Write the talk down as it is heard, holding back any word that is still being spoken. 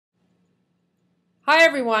Hi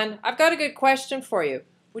everyone, I've got a good question for you.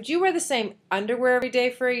 Would you wear the same underwear every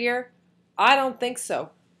day for a year? I don't think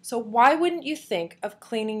so. So why wouldn't you think of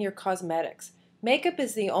cleaning your cosmetics? Makeup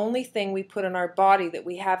is the only thing we put on our body that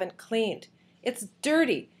we haven't cleaned. It's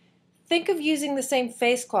dirty. Think of using the same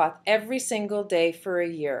face cloth every single day for a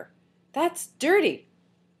year. That's dirty.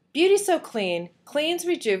 Beauty So Clean cleans,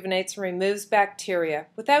 rejuvenates, and removes bacteria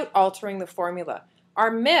without altering the formula.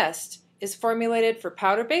 Our mist is formulated for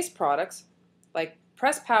powder-based products like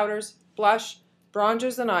pressed powders, blush,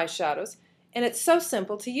 bronzers, and eyeshadows, and it's so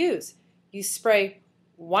simple to use. You spray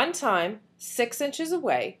one time, 6 inches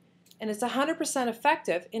away, and it's 100%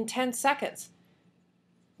 effective in 10 seconds.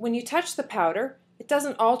 When you touch the powder, it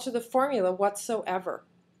doesn't alter the formula whatsoever.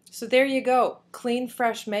 So there you go, clean,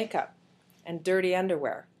 fresh makeup and dirty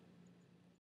underwear.